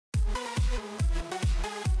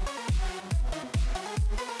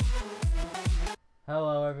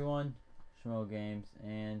everyone, Schmo Games,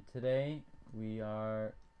 and today we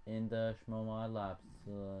are in the Schmo Mod Labs. It's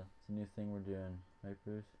a new thing we're doing, right,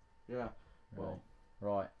 Bruce? Yeah. Right. Well,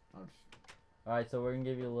 right. Alright, so we're gonna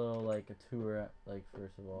give you a little, like, a tour, like,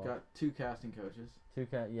 first of all. Got two casting coaches.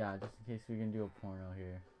 Yeah, just in case we're gonna do a porno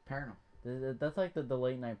here. Porno. That's like the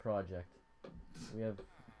late night project. We have,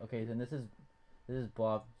 okay, then this is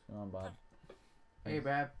Bob. What's going on, Bob? Hey,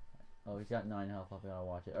 Bob. Oh, he's got 9 health. I gotta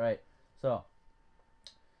watch it. Alright, so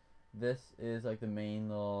this is like the main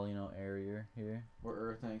little, area here. Where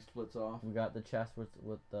everything splits off. We got the chest with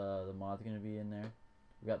the mod's gonna be in there.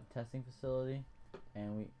 We got the testing facility,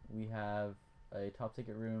 and we have a top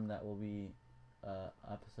secret room that will be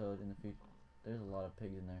episode in the future. There's a lot of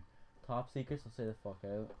pigs in there. Top secrets, will say the fuck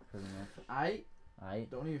out, pretty much. I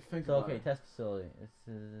don't even think about it. Test facility.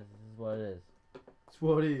 This is what it is. It's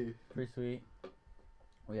what it is. Pretty sweet.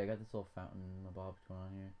 Oh yeah, I got this little fountain Bob's going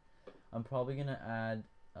on here. I'm probably gonna add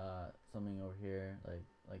something over here,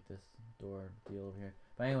 like this door deal over here.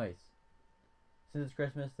 But anyways, since it's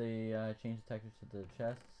Christmas, they changed the textures to the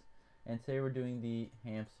chests, and today we're doing the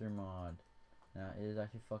hamster mod. Now it is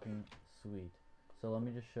actually fucking sweet. So let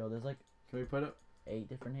me just show. There's like, can we put it? 8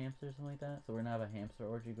 different hamsters, something like that. So we're gonna have a hamster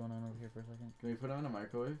orgy going on over here for a second. Can we put them in a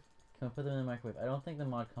microwave? Can we put them in the microwave? I don't think the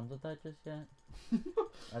mod comes with that just yet.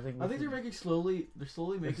 I think they're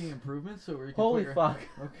slowly making improvements so we can Holy put fuck.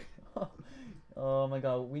 Okay. Oh my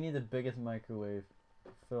god, we need the biggest microwave.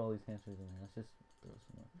 Fit all these hamsters in there. Let's just throw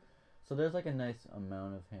some more. So there's like a nice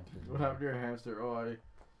amount of hamsters. What happened to your hamster? Oh,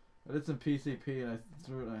 I did some PCP and I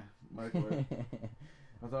threw it in a microwave.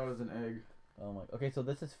 I thought it was an egg. Oh my. Okay, so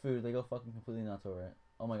this is food. They go fucking completely nuts over it.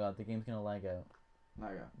 Oh my god, the game's gonna lag out.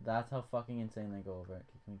 That's how fucking insane they go over it.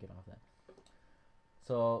 Okay, can we get off that?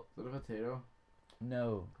 So. Is that a potato?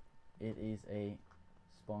 No, it is a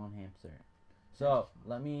spawn hamster. So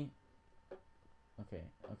let me. Okay,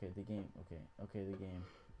 the game. Okay, the game.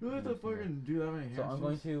 You have to fucking do that many hamsters? So I'm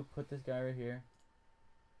going to put this guy right here.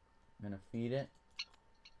 I'm gonna feed it.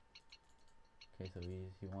 Okay, so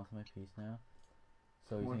he wants my piece now.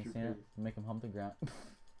 So he's gonna stand up, make him hump the ground.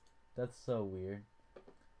 That's so weird.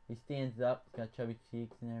 He stands up, he's got chubby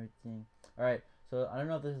cheeks and everything. Alright, so I don't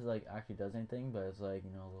know if this is like actually does anything, but it's like, a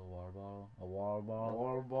little water bottle. A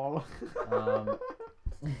water bottle.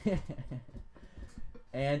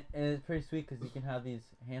 And it's pretty sweet because you can have these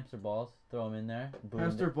hamster balls, throw them in there.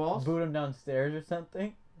 Balls? Boot them downstairs or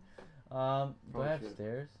something. Do I have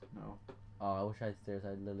stairs? No. Oh, I wish I had stairs.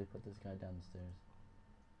 I'd literally put this guy down the stairs.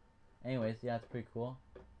 Anyways, yeah, it's pretty cool.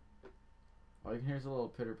 All you can hear is a little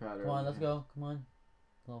pitter patter. Come on, let's go. Come on.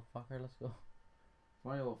 Little fucker, let's go.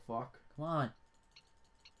 Come on, you little fuck. Come on.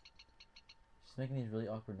 She's making these really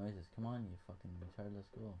awkward noises. Come on, you fucking retard, let's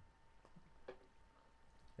go.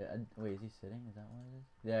 Yeah, wait, is he sitting? Is that what it is?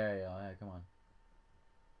 There you go. Yeah, come on.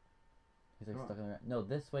 He's like stuck in the ground. No,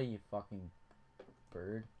 this way, you fucking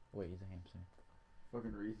bird. Wait, he's a hamster.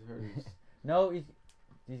 Fucking retard. No,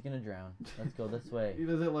 he's gonna drown. Let's go this way. He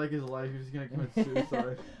doesn't like his life. He's just gonna commit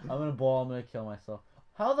suicide. I'm gonna kill myself.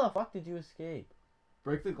 How the fuck did you escape?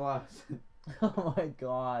 Break the glass. Oh my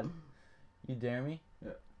god. You dare me?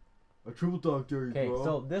 Yeah. A triple dog dare you, bro. Okay,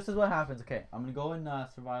 so this is what happens. Okay, I'm gonna go in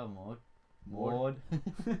survival mode.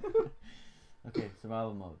 Okay,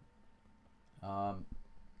 survival mode.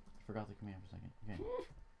 Forgot the command for a second. Okay.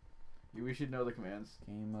 We should know the commands.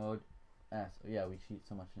 Game mode. S. Oh, yeah, we cheat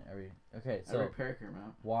so much in every. Okay, so. Every paragraph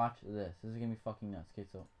map. Watch this. This is gonna be fucking nuts. Okay,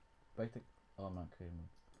 so break the. Oh, I'm not creating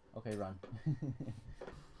mode. Okay, run.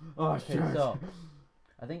 Oh okay, shit. So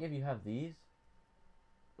I think if you have these.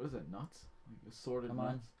 What is it? Nuts? Like assorted Come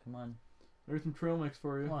nuts? Come on. There's some trail mix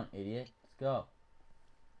for you. Come on, idiot. Let's go.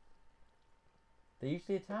 They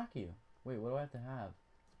usually attack you. Wait, what do I have to have?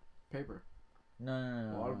 Paper.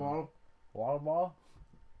 No. Water bottle? Water bottle?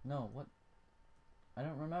 No, what? I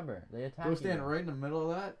don't remember. They attack you. Go stand right in the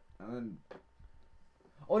middle of that, and then...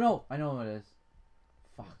 Oh no! I know what it is.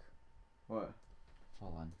 Fuck. What?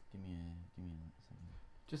 Hold on. Give me a second.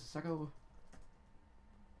 Just a second.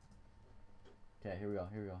 Okay, here we go.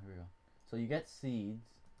 So you get seeds,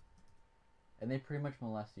 and they pretty much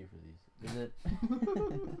molest you for these. Is it?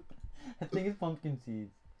 I think it's pumpkin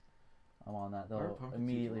seeds. I'm on that. They'll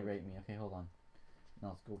immediately rate me. Okay, hold on. Now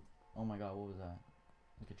let's go. Oh my god, what was that?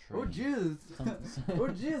 Like a train. Oh jizz! Oh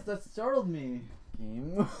jizz, that startled me.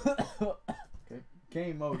 Game. Okay.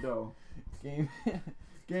 Game mode though. Game.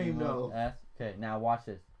 Game though. S. Okay, now watch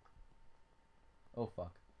this. Oh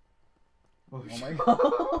fuck. Oh my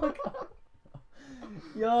god.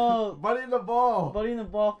 Yo. Buddy in the ball. Buddy in the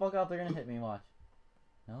ball. Fuck off. They're gonna hit me. Watch.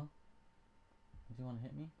 No. Do you want to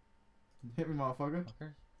hit me? Hit me, motherfucker.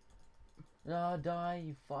 Fuckers. Die,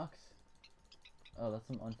 you fucks. Oh, that's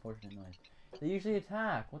some unfortunate noise. They usually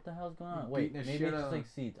attack. What the hell's going on? You're Wait, beating the maybe shit it's out just of like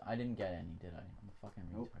seeds. I didn't get any, did I? I'm a fucking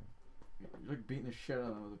retard. Nope. You're like beating the shit out of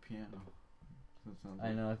them with a piano. That's what it sounds I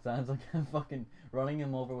like. know, it sounds like I'm fucking running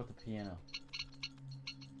him over with the piano.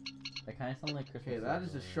 That kind of sounds like Christmas. Okay, that is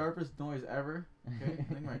the over here. sharpest noise ever. Okay, I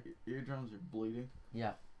think my eardrums are bleeding.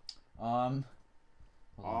 Yeah. Hold on.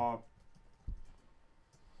 Oh,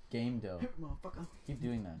 Game dough. motherfucker. Keep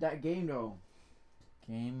doing that. That game though.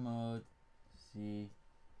 Game mode. See.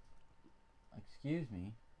 Excuse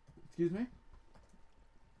me. Excuse me?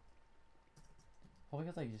 Probably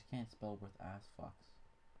because I just can't spell with ass fucks.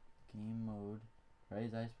 Game mode. Right?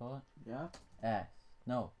 Is that how you spell it? Yeah. S.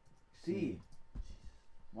 No. C.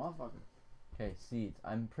 Motherfucker. Okay, seeds.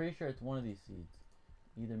 I'm pretty sure it's one of these seeds.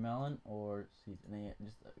 Either melon or seeds. And they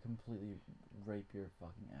just completely rape your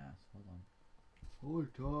fucking ass. Hold on. Holy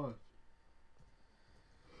God.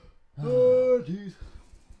 Oh, jeez.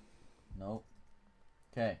 Nope.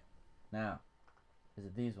 Okay. Now. Is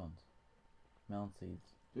it these ones? Melon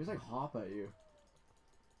seeds. They just like hop at you.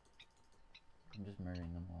 I'm just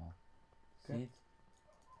murdering them all. Okay. Seeds?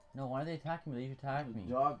 No, why are they attacking me? They should attack me.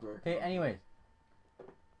 Dog bird. Okay, anyways.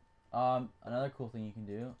 Another cool thing you can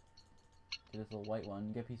do. Get this little white one.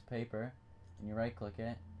 You get a piece of paper, and you right click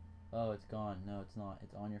it. Oh, it's gone. No, it's not.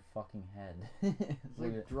 It's on your fucking head. It's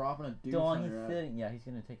like dropping a deuce Dog, on he's your head. sitting. Yeah, he's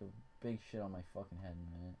gonna take a big shit on my fucking head in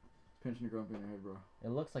a minute. Pinching your grumpy in your head, bro. It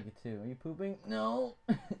looks like it too. Are you pooping? No.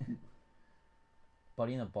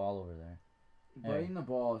 Buddy in a ball over there. Hey. Biting the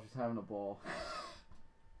ball is just having a ball.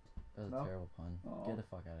 That was No? a terrible pun. Aw. Get the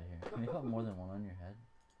fuck out of here. Can you put more than one on your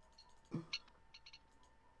head?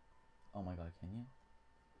 Oh my god, can you?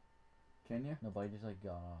 Can you? Nobody just like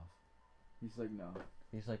got off. He's like, no.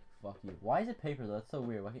 He's like, fuck you. Why is it paper though? That's so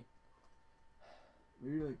weird. Why can't...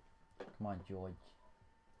 You're like, Come on, George.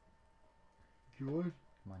 George?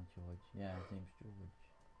 Come on, George. Yeah, his name's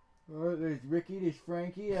George. Alright, there's Ricky, there's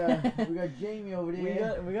Frankie, we got Jamie over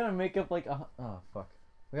there. We gotta make up like a... Oh, fuck.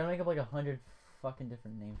 We gotta make up like 100 fucking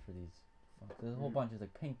different names for these. Fuck. There's a whole bunch. There's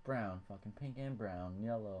like pink, brown, fucking pink and brown,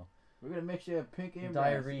 yellow. We're gonna mix you up pink and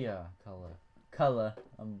Diarrhea color.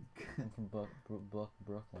 I'm from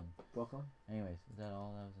Brooklyn. Brooklyn? Anyways, is that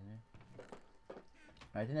all that was in there?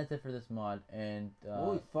 I think that's it for this mod. And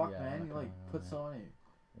Holy fuck, yeah, I'm man! not You gonna like go put there. so on you.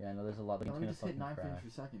 Yeah, no, there's a lot. The Let game's me gonna just hit fucking 9 frames crash. per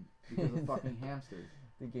second because of fucking hamsters.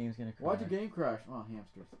 The game's gonna crash. Why'd your game crash? Oh,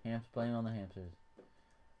 hamsters. Blame it on the hamsters.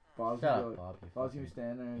 Bob's Shut gonna up, be like, Bob. You Bob's gonna be fucking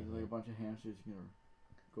standing there. There's like idiot. a bunch of hamsters. You can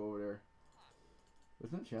go over there.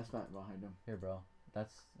 There's no chest fat behind him. Here, bro.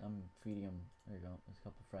 That's I'm feeding him. There you go. There's a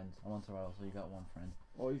couple friends. I'm on survival, so you got one friend.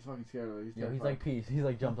 Oh, he's fucking scared of it. He's Yo, he's terrified. like peace. He's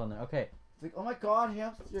like jumped on there. Okay, It's like, oh my god,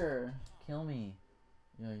 hamster. kill me.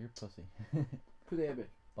 Yeah, you're pussy. Put that bitch.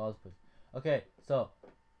 Bob's pussy. Okay, so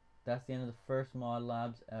that's the end of the first mod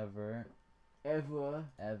labs ever. Ever.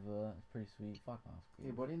 It's pretty sweet. Fuck off.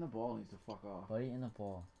 Hey, buddy in the ball needs to fuck off. Buddy in the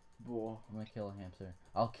ball. Ball. I'm gonna kill a hamster.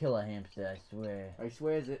 I'll kill a hamster. I swear. I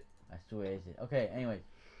swears it. I swear it. Okay. Anyway.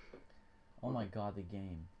 Oh my god, the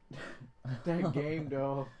game. That game,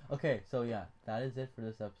 though. Okay, so yeah, that is it for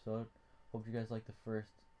this episode. Hope you guys liked the first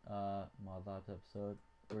mod labs episode.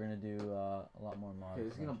 We're gonna do a lot more mods. Okay,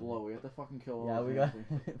 this is gonna eventually. blow. We have to fucking kill all Yeah, those we got.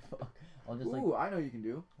 hamsters. Fuck. I'll just like Ooh, I know what you can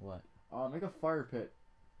do. what? Make a fire pit.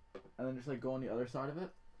 And then just like go on the other side of it.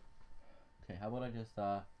 Okay, how about I just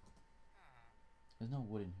There's no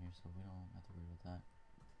wood in here, so we don't have to worry about that.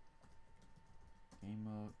 Game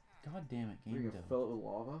mode. God damn it, Where game you can mode. fill it with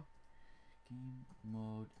lava. Game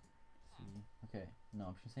mode. See. Okay, no,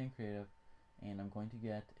 I'm just saying creative, and I'm going to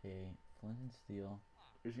get a flint and steel.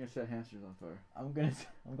 You're just gonna set hamsters on fire. I'm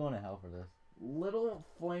going to hell for this. Little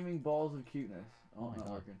flaming balls of cuteness. Oh my not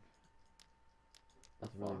God. working.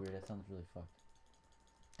 That's really Fuck. weird. That sounds really fucked.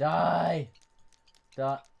 Die!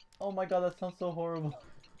 Die! Oh my god, that sounds so horrible.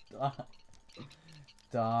 Die!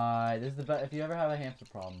 Die! This is the best. If you ever have a hamster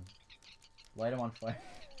problem, light them on fire.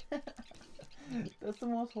 That's the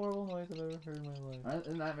most horrible noise I've ever heard in my life.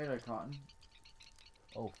 Isn't that made out of cotton?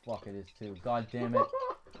 Oh fuck, it is too. God damn it.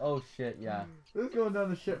 Oh shit, yeah. This is going down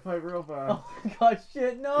the shit pipe real fast. Oh my god,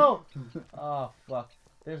 shit, no! Oh fuck.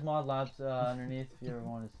 There's mod labs underneath if you ever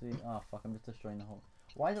want to see. Oh fuck, I'm just destroying the whole.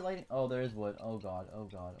 Why is it lighting? Oh, there is wood. Oh god, oh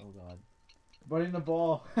god, oh god. Buddy in the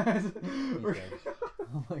ball. He's dead.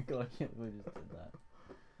 Oh my god, I can't believe we just did that.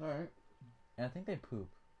 Alright. And I think they poop.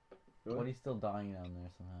 Really? But he's still dying down there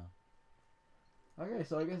somehow. Okay,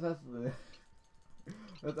 so I guess that's the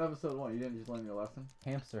that's episode 1. You didn't just learn your lesson.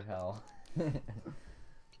 Hamster hell.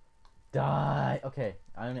 Die! Okay,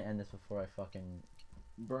 I'm gonna end this before I fucking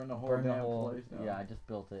Burn the whole burn the damn whole. place down. Yeah, I just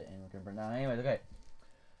built it and we're gonna burn it down. Anyways, okay.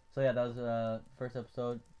 So yeah, that was first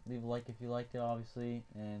episode. Leave a like if you liked it, obviously,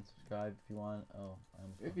 and subscribe if you want. Oh,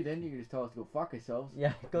 If you didn't, you can just tell us to go fuck ourselves.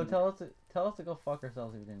 yeah, go tell us to go fuck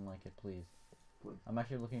ourselves if you didn't like it, please. I'm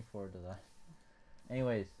actually looking forward to that.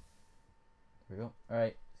 Anyways, here we go. All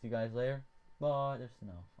right, see you guys later. Bye. There's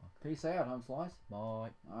no fuck. Peace out, home slice. Bye.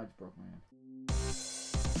 I just broke my hand.